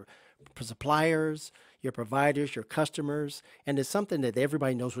with your suppliers, your providers, your customers, and it's something that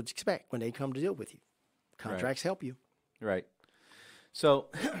everybody knows what to expect when they come to deal with you. Contracts help you. Right. So,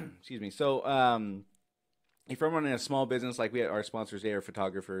 excuse me. So, if I'm running a small business, like we have our sponsors, they are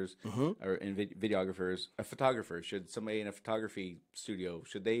photographers or videographers. A photographer, should somebody in a photography studio,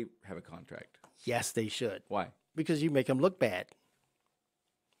 should they have a contract? Yes, they should. Why? Because you make them look bad.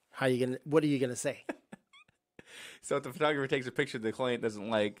 What are you gonna say? So if the photographer takes a picture the client doesn't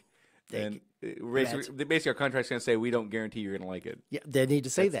like, then basically our contract's gonna say we don't guarantee you're gonna like it. Yeah, they need to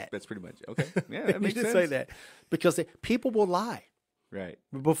say that. That's pretty much okay. Yeah, that makes they need sense. to say that because people will lie. Right.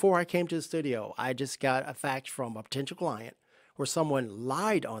 Before I came to the studio, I just got a fax from a potential client where someone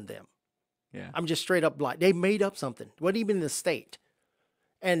lied on them. Yeah. I'm just straight up lying. They made up something. Wasn't even in the state.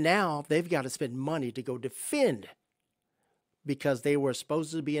 And now they've got to spend money to go defend because they were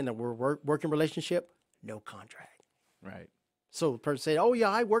supposed to be in a working relationship, no contract. Right. So the person said, oh, yeah,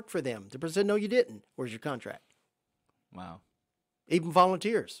 I worked for them. The person said, no, you didn't. Where's your contract? Wow. Even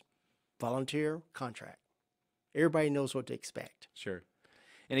volunteers. Volunteer contract. Everybody knows what to expect. Sure.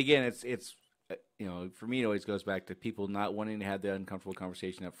 And again, it's for me, it always goes back to people not wanting to have the uncomfortable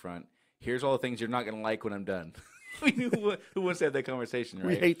conversation up front. Here's all the things you're not going to like when I'm done. Who wants to have that conversation, right?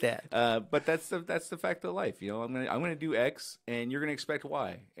 We hate that. But that's the fact of life. I'm gonna do X, and you're gonna expect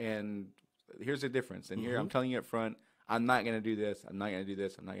Y, and here's the difference. And here I'm telling you up front, I'm not gonna do this. I'm not gonna do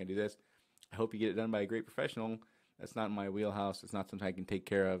this. I'm not gonna do this. I hope you get it done by a great professional. That's not in my wheelhouse. It's not something I can take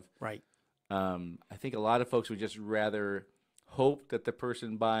care of. Right. I think a lot of folks would just rather hope that the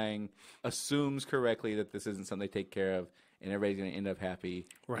person buying assumes correctly that this isn't something they take care of, and everybody's going to end up happy.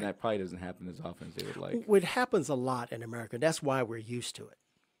 Right. And that probably doesn't happen as often as they would like. It happens a lot in America. That's why we're used to it.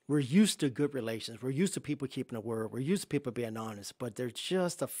 We're used to good relations. We're used to people keeping the word. We're used to people being honest. But there's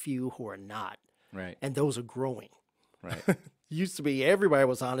just a few who are not. Right. And those are growing. Right. Used to be everybody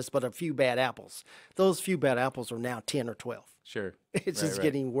was honest, but a few bad apples. Those few bad apples are now 10 or 12. Sure. It's just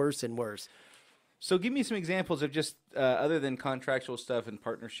getting worse and worse. So give me some examples of just other than contractual stuff and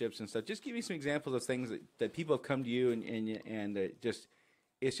partnerships and stuff. Just give me some examples of things that people have come to you and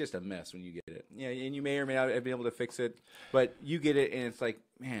it's just a mess when you get it. Yeah, and you may or may not have been able to fix it, but you get it and it's like,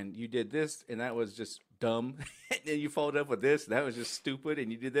 man, you did this and that was just dumb. And you followed up with this and that was just stupid.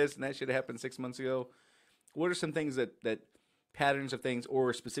 And you did this and that should have happened 6 months ago. What are some things that patterns of things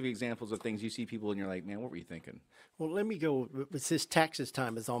or specific examples of things you see people and you're like, man, what were you thinking? Well, let me go. Since taxes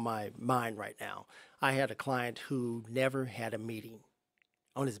time is on my mind right now, I had a client who never had a meeting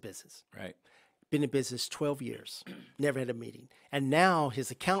on his business. Right. Been in business 12 years, never had a meeting. And now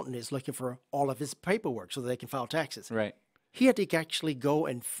his accountant is looking for all of his paperwork so that they can file taxes. Right. He had to actually go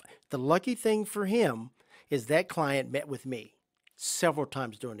and the lucky thing for him is that client met with me several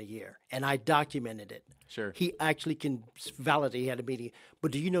times during the year, and I documented it. Sure. He actually can validate he had a meeting.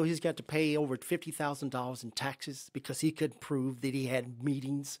 But do you know he's got to pay over $50,000 in taxes because he could prove that he had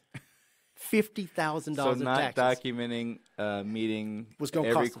meetings? $50,000 in taxes. So not documenting a meeting was going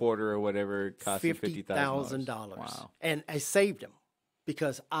every quarter or whatever cost him $50,000. Wow. And I saved him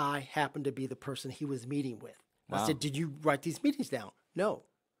because I happened to be the person he was meeting with. Wow. I said, did you write these meetings down? No.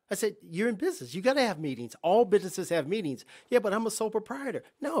 I said, you're in business. You got to have meetings. All businesses have meetings. Yeah, but I'm a sole proprietor.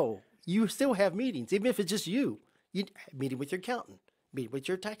 No, you still have meetings, even if it's just you. You meeting with your accountant, meet with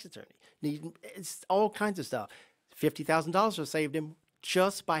your tax attorney. It's all kinds of stuff. $50,000 was saved him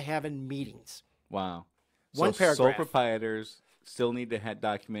just by having meetings. Wow. One paragraph. Sole proprietors still need to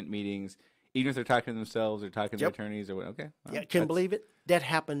document meetings, even if they're talking to themselves or talking to attorneys or what. Okay. Well, yeah, can't believe it. That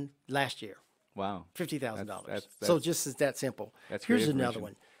happened last year. Wow. $50,000. So just as that simple. That's Here's great another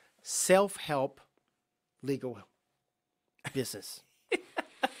one. Self-help legal business.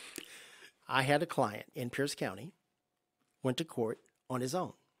 I had a client in Pierce County, went to court on his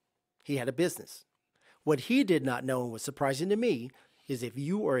own. He had a business. What he did not know, and was surprising to me, is if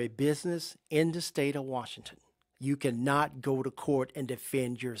you are a business in the state of Washington, you cannot go to court and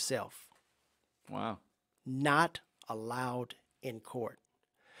defend yourself. Wow. Not allowed in court.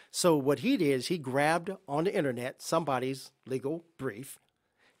 So what he did is he grabbed on the internet somebody's legal brief.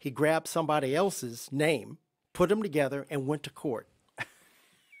 He grabbed somebody else's name, put them together, and went to court.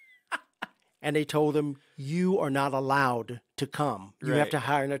 And they told him, you are not allowed to come. You have to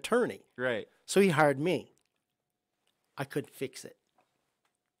hire an attorney. Right. So he hired me. I couldn't fix it.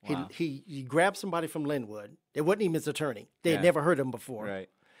 Wow. He grabbed somebody from Linwood. It wasn't even his attorney. They had never heard of him before. Right.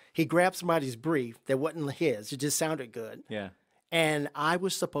 He grabbed somebody's brief that wasn't his. It just sounded good. Yeah. And I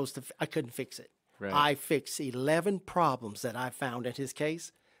was supposed to, I couldn't fix it. Right. I fixed 11 problems that I found in his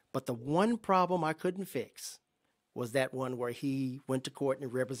case. But the one problem I couldn't fix was that one where he went to court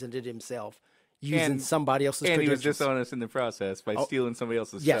and represented himself using somebody else's And credentials. he was dishonest in the process by stealing somebody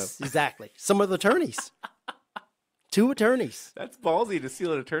else's Yes, stuff. exactly. Some of the attorneys. 2 attorneys. That's ballsy to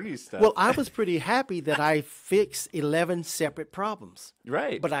steal an attorney's stuff. Well, I was pretty happy that I fixed 11 separate problems.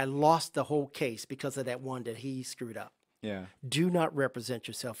 Right. But I lost the whole case because of that one that he screwed up. Yeah. Do not represent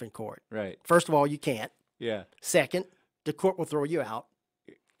yourself in court. Right. First of all, you can't. Yeah. Second, the court will throw you out.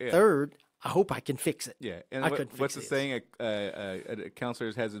 Yeah. Third, I hope I can fix it. Yeah. And what's the saying? A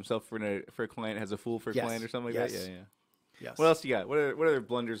counselor has himself for a client, has a fool for a client, or something like that? Yeah, yeah. Yes. What else you got? What other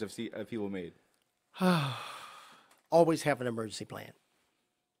blunders have people made? Always have an emergency plan.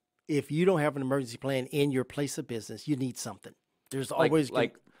 If you don't have an emergency plan in your place of business, you need something. There's always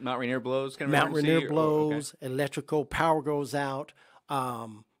like Mount Rainier blows, kind of Mount emergency, Rainier blows, electrical power goes out.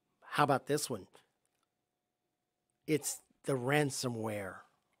 How about this one? It's the ransomware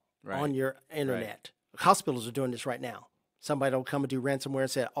on your internet. Right. Hospitals are doing this right now. Somebody will come and do ransomware and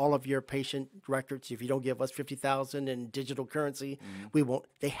say, all of your patient records, if you don't give us $50,000 in digital currency, we won't.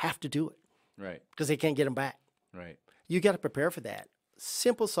 They have to do it. Right. Because they can't get them back. Right. You got to prepare for that.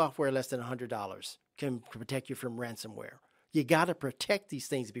 Simple software less than $100 can protect you from ransomware. You got to protect these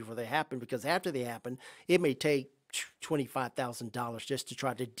things before they happen, because after they happen, it may take $25,000 just to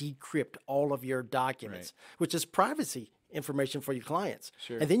try to decrypt all of your documents, which is privacy information for your clients.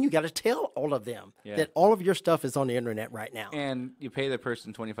 Sure. And then you got to tell all of them that all of your stuff is on the internet right now. And you pay the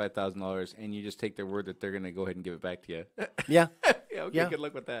person $25,000 and you just take their word that they're going to go ahead and give it back to you. Yeah. Okay, good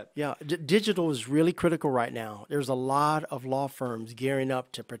luck with that. Yeah. Digital is really critical right now. There's a lot of law firms gearing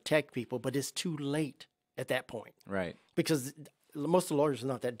up to protect people, but it's too late at that point. Right. Because most of the lawyers are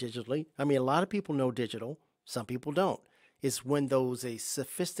not that digitally. I mean, a lot of people know digital. Some people don't. It's when those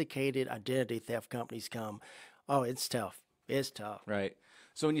sophisticated identity theft companies come. Oh, it's tough. It's tough. Right.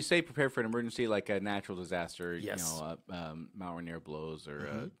 So when you say prepare for an emergency, like a natural disaster, yes. Mount Rainier blows,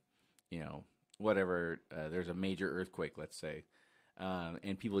 or whatever, there's a major earthquake, let's say,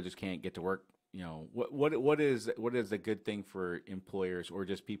 and people just can't get to work. What is the good thing for employers or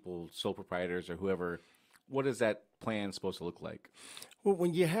just people, sole proprietors or whoever? What is that plan supposed to look like? Well,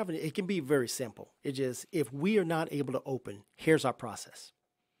 when you have it can be very simple. It just, if we are not able to open, here's our process.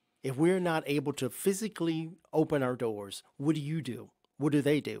 If we're not able to physically open our doors, what do you do? What do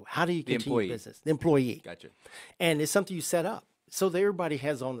they do? How do you continue business? The employee. Gotcha. And it's something you set up so that everybody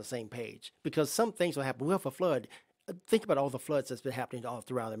has on the same page, because some things will happen. We'll have a flood. Think about all the floods that's been happening all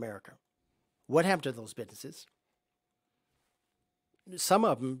throughout America. What happened to those businesses? Some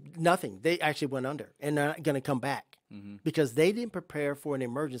of them, nothing. They actually went under, and they're not going to come back because they didn't prepare for an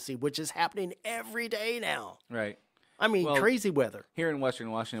emergency, which is happening every day now. Right. I mean, crazy weather. Here in Western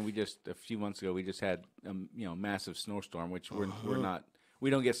Washington, a few months ago, we just had massive snowstorm, which we're not.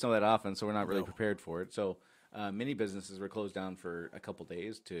 We don't get snow that often, so we're not really prepared for it. So many businesses were closed down for a couple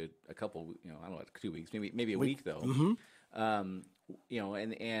days to a couple, I don't know, 2 weeks, maybe a week though.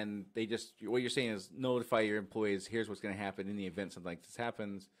 And they just, what you're saying is notify your employees. Here's what's going to happen in the event something like this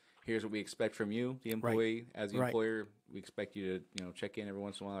happens. Here's what we expect from you, the employee. Right. As the employer, we expect you to check in every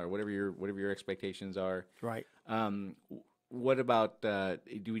once in a while, or whatever your expectations are. Right. What about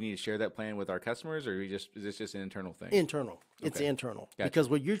do we need to share that plan with our customers, or is this just an internal thing? Internal. Okay. It's internal. Gotcha. Because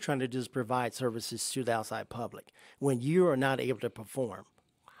what you're trying to do is provide services to the outside public. When you are not able to perform,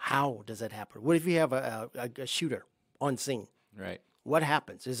 how does that happen? What if you have a shooter on scene? Right. What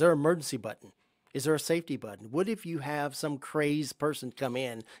happens? Is there an emergency button? Is there a safety button? What if you have some crazed person come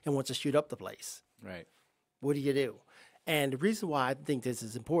in and wants to shoot up the place? Right. What do you do? And the reason why I think this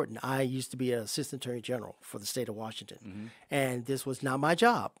is important, I used to be an assistant attorney general for the state of Washington. And this was not my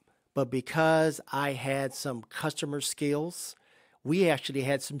job, But because I had some customer skills, we actually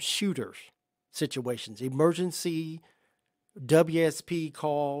had some shooter situations, emergency WSP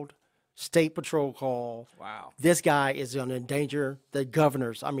called, state patrol called. Wow. This guy is going to endanger the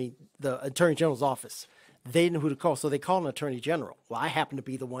the attorney general's office. They didn't know who to call, so they called an attorney general. Well, I happened to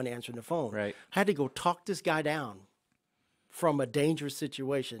be the one answering the phone. Right. I had to go talk this guy down from a dangerous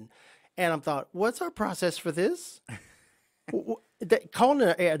situation. And I thought, what's our process for this? Calling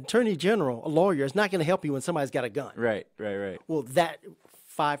an attorney general, a lawyer, is not going to help you when somebody's got a gun. Right. Well, that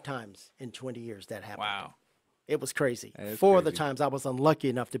 5 times in 20 years that happened. Wow. It was crazy. That is 4 of the crazy. times I was unlucky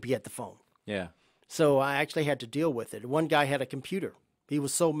enough to be at the phone. Yeah. So I actually had to deal with it. One guy had a computer. He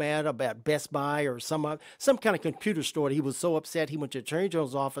was so mad about Best Buy or some kind of computer store. He was so upset. He went to the Attorney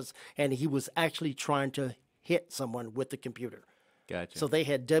General's office, and he was actually trying to hit someone with the computer. Gotcha. So they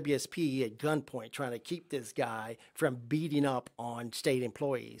had WSP at gunpoint trying to keep this guy from beating up on state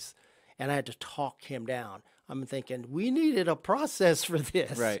employees. And I had to talk him down. I'm thinking, we needed a process for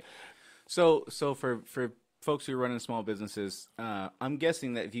this. Right. So for folks who are running small businesses, I'm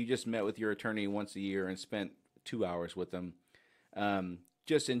guessing that if you just met with your attorney once a year and spent 2 hours with them,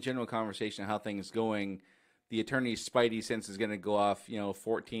 just in general conversation of how things going, the attorney's spidey sense is going to go off,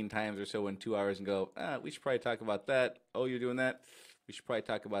 14 times or so in 2 hours and go, we should probably talk about that. Oh, you're doing that? We should probably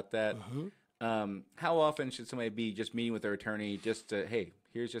talk about that. How often should somebody be just meeting with their attorney just to, hey,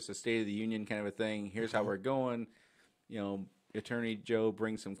 here's just a State of the Union kind of a thing. Here's how we're going. Attorney Joe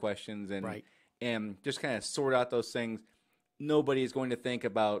brings some questions and just kind of sort out those things. Nobody is going to think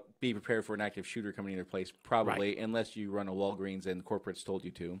about be prepared for an active shooter coming into place, probably, unless you run a Walgreens and corporate's told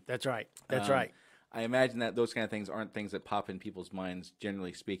you to. That's right. That's right. I imagine that those kind of things aren't things that pop in people's minds,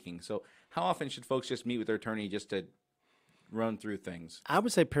 generally speaking. So how often should folks just meet with their attorney just to run through things? I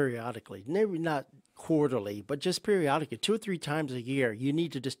would say periodically, maybe not quarterly, but just periodically, 2 or 3 times a year. You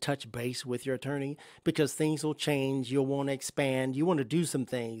need to just touch base with your attorney because things will change. You'll want to expand. You want to do some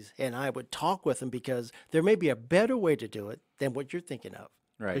things. And I would talk with them because there may be a better way to do it than what you're thinking of.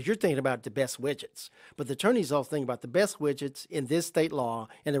 Right. Because you're thinking about the best widgets. But the attorney's also thinking about the best widgets in this state law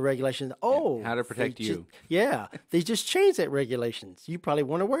and the regulations. Oh, how to protect you. They just changed that regulations. You probably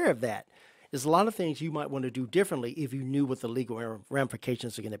weren't aware of that. There's a lot of things you might want to do differently if you knew what the legal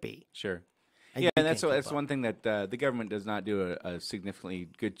ramifications are going to be. Sure. And And that's one thing that the government does not do a significantly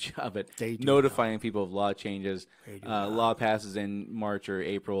good job at They do notifying people of law changes. They do not. Law passes in March or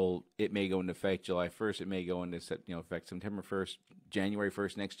April. It may go into effect July 1st. It may go into effect September 1st, January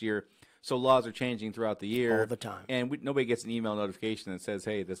 1st next year. So laws are changing throughout the year. All the time. And nobody gets an email notification that says,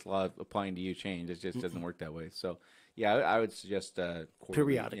 hey, this law applying to you changed. It just doesn't work that way. So, yeah, I would suggest quarterly.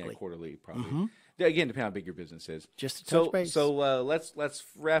 Periodically. Yeah, quarterly, probably. Again, depending on how big your business is. Just to touch base. So let's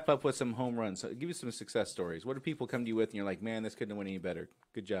wrap up with some home runs. So give me some success stories. What do people come to you with and you're like, man, this couldn't have went any better?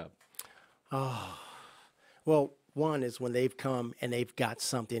 Good job. Well, one is when they've come and they've got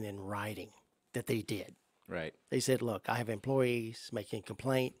something in writing that they did. Right. They said, look, I have employees making a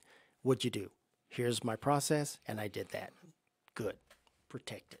complaint. What'd you do? Here's my process, and I did that. Good.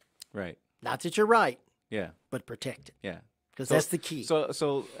 Protect it. Right. Not that you're right, Yeah. but protect it. Yeah. Because that's the key.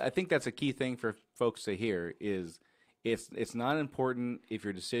 So I think that's a key thing for folks to hear is it's not important if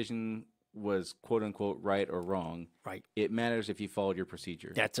your decision was quote unquote right or wrong. Right. It matters if you followed your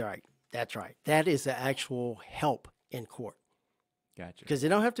procedure. That's right. That's right. That is the actual help in court. Gotcha. Because it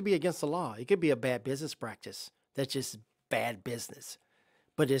don't have to be against the law. It could be a bad business practice. That's just bad business.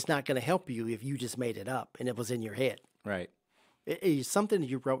 But it's not going to help you if you just made it up and it was in your head. Right. Something that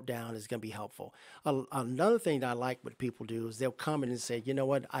you wrote down is going to be helpful. Another thing that I like what people do is they'll come in and say, you know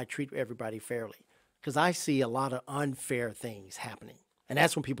what, I treat everybody fairly. Because I see a lot of unfair things happening. And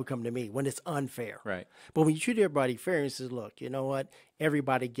that's when people come to me, when it's unfair. Right. But when you treat everybody fair and says, look, you know what,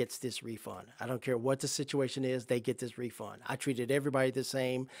 everybody gets this refund. I don't care what the situation is, they get this refund. I treated everybody the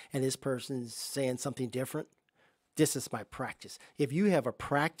same, and this person's saying something different. This is my practice. If you have a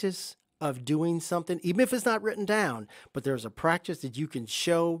practice of doing something, even if it's not written down, but there's a practice that you can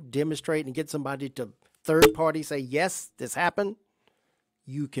show, demonstrate, and get somebody to third party say, yes, this happened,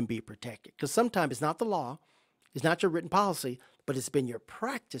 you can be protected. Because sometimes it's not the law, it's not your written policy, but it's been your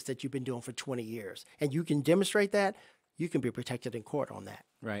practice that you've been doing for 20 years. And you can demonstrate that, you can be protected in court on that.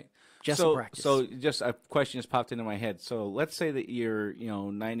 Right. Just a practice. So just a question just popped into my head. So let's say that you're,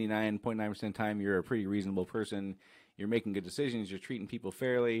 99.9% of the time you're a pretty reasonable person, you're making good decisions, you're treating people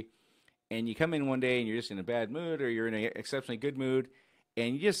fairly, and you come in one day and you're just in a bad mood or you're in an exceptionally good mood,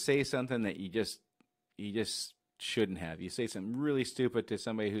 and you just say something that you just shouldn't have. You say something really stupid to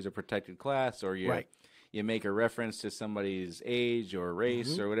somebody who's a protected class, or you make a reference to somebody's age or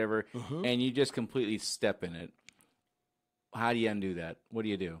race or whatever, and you just completely step in it. How do you undo that? What do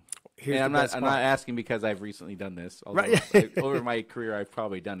you do? Here's And the best I'm part. not asking because I've recently done this. Although Right. over my career, I've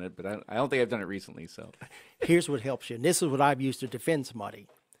probably done it, but I don't think I've done it recently. So Here's what helps you. And this is what I've used to defend somebody.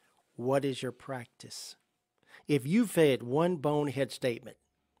 What is your practice? If you've had one bonehead statement,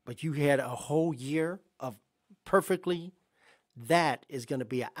 but you had a whole year of perfectly, that is going to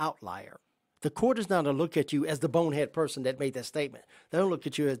be an outlier. The court is not going to look at you as the bonehead person that made that statement. They'll look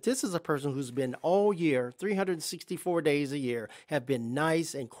at you as this is a person who's been all year, 364 days a year, have been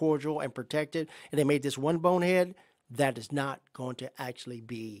nice and cordial and protected, and they made this one bonehead. That is not going to actually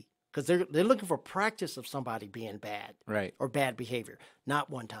be, because they're looking for practice of somebody being bad, right, or bad behavior,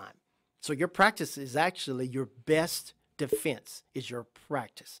 not one time. So your practice is actually your best defense is your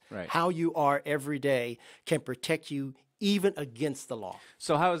practice. Right. How you are every day can protect you even against the law.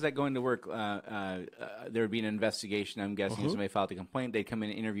 So how is that going to work? There would be an investigation, I'm guessing. Somebody filed a complaint. They'd come in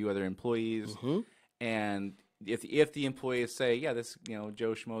and interview other employees. And if the employees say, yeah, this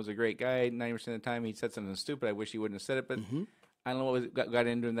Joe Schmo's a great guy, 90% of the time he said something stupid, I wish he wouldn't have said it, but I don't know what got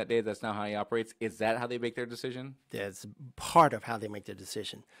into him that day. That's not how he operates. Is that how they make their decision? That's part of how they make their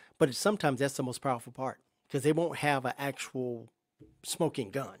decision. But sometimes that's the most powerful part because they won't have an actual smoking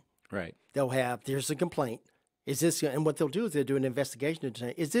gun. Right. They'll have, there's a complaint. Is this, and what they'll do is they'll do an investigation to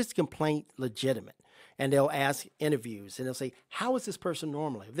determine, is this complaint legitimate? And they'll ask interviews and they'll say, how is this person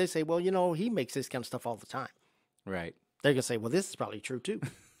normally? If they say, well, he makes this kind of stuff all the time. Right. They're going to say, well, this is probably true too,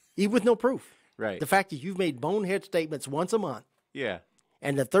 even with no proof. Right. The fact that you've made bonehead statements once a month. Yeah.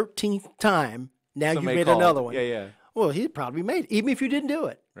 And the 13th time, now Somebody you've made called. another one. Yeah, yeah. Well, he'd probably made it, even if you didn't do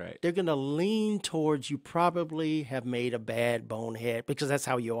it. Right. They're going to lean towards you probably have made a bad bonehead because that's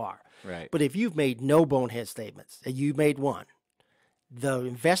how you are. Right. But if you've made no bonehead statements and you made one, the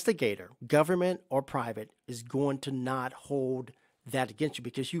investigator, government or private, is going to not hold that against you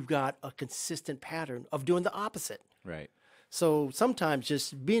because you've got a consistent pattern of doing the opposite. Right. So sometimes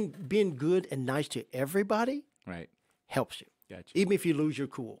just being good and nice to everybody Right. helps you. Gotcha. Even if you lose your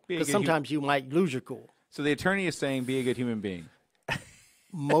cool. Be a Because good sometimes you might lose your cool. So the attorney is saying be a good human being.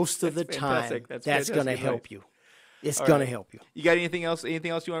 Most of the fantastic. time, That's that's going to fantastic help you. It's All going to right. help you. You got anything else?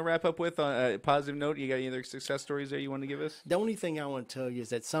 Anything else you want to wrap up with on a positive note? You got any other success stories there you want to give us? The only thing I want to tell you is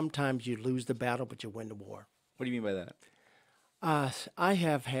that sometimes you lose the battle, but you win the war. What do you mean by that? I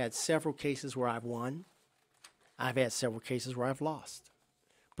have had several cases where I've won. I've had several cases where I've lost.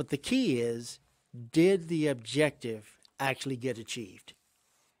 But the key is, did the objective actually get achieved?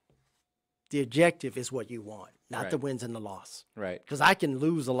 The objective is what you want, not the Right. wins and the loss. Right. Because I can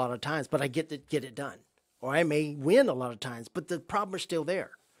lose a lot of times, but I get to get it done. Or I may win a lot of times, but the problem is still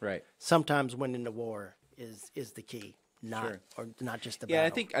there. Right. Sometimes winning the war is the key, not Sure. or not just the Yeah,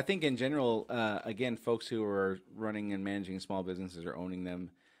 battle. I think in general, again, folks who are running and managing small businesses or owning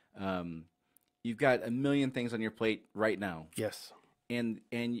them, you've got a million things on your plate right now, Yes. and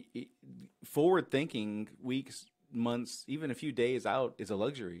forward thinking, weeks, months, even a few days out is a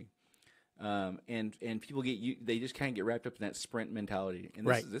luxury. And people they just kind of get wrapped up in that sprint mentality. And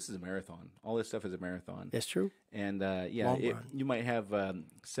Right. this is a marathon. All this stuff is a marathon. That's true. And Long run. you might have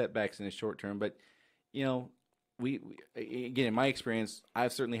setbacks in the short term, but we again, in my experience,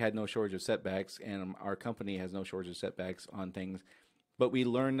 I've certainly had no shortage of setbacks, and our company has no shortage of setbacks on things. But we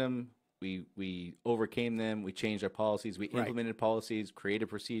learned them, we overcame them, we changed our policies, we Right. implemented policies, created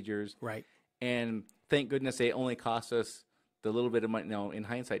procedures, Right. and thank goodness they only cost us the little bit of money. No, in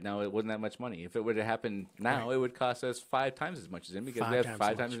hindsight, now it wasn't that much money. If it would have happened now, Right. it would cost us 5 times as much as him because we 5 have times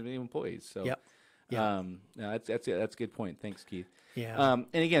 5 as times much. as many employees. So, Yep. no, that's a good point. Thanks, Keith. Yeah.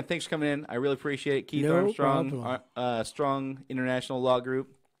 And again, thanks for coming in. I really appreciate it. Keith No Armstrong, problem. Strong International Law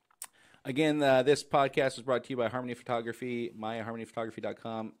Group. Again, this podcast is brought to you by Harmony Photography,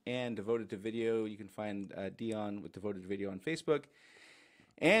 myharmonyphotography.com, and Devoted to Video. You can find Dion with Devoted to Video on Facebook.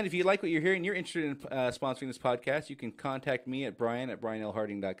 And if you like what you're hearing, you're interested in sponsoring this podcast, you can contact me at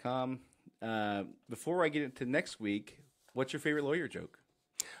brian@brianlharding.com. Before I get into next week, what's your favorite lawyer joke?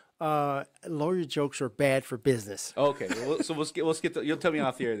 Lawyer jokes are bad for business. Okay, so we'll skip. You'll tell me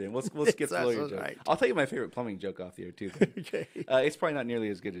off the air then. We'll skip the lawyer That's joke. right. I'll tell you my favorite plumbing joke off the air too. Then. Okay. It's probably not nearly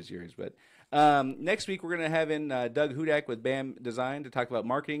as good as yours, but next week we're going to have in Doug Hudak with BAM Design to talk about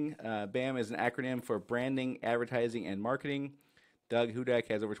marketing. BAM is an acronym for Branding, Advertising, and Marketing. Doug Hudak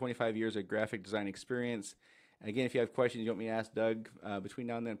has over 25 years of graphic design experience. Again, if you have questions you want me to ask Doug between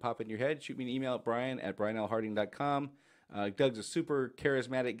now and then, pop in your head. Shoot me an email at brian@brianlharding.com. Doug's a super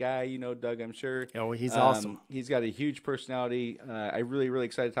charismatic guy. You know Doug, I'm sure. Oh, he's awesome. He's got a huge personality. I'm really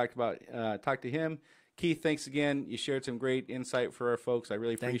excited to talk to him. Keith, thanks again. You shared some great insight for our folks. I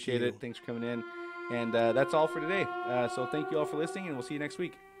really appreciate it. Thanks for coming in. And that's all for today. So thank you all for listening, and we'll see you next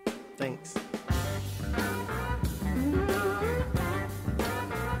week. Thanks.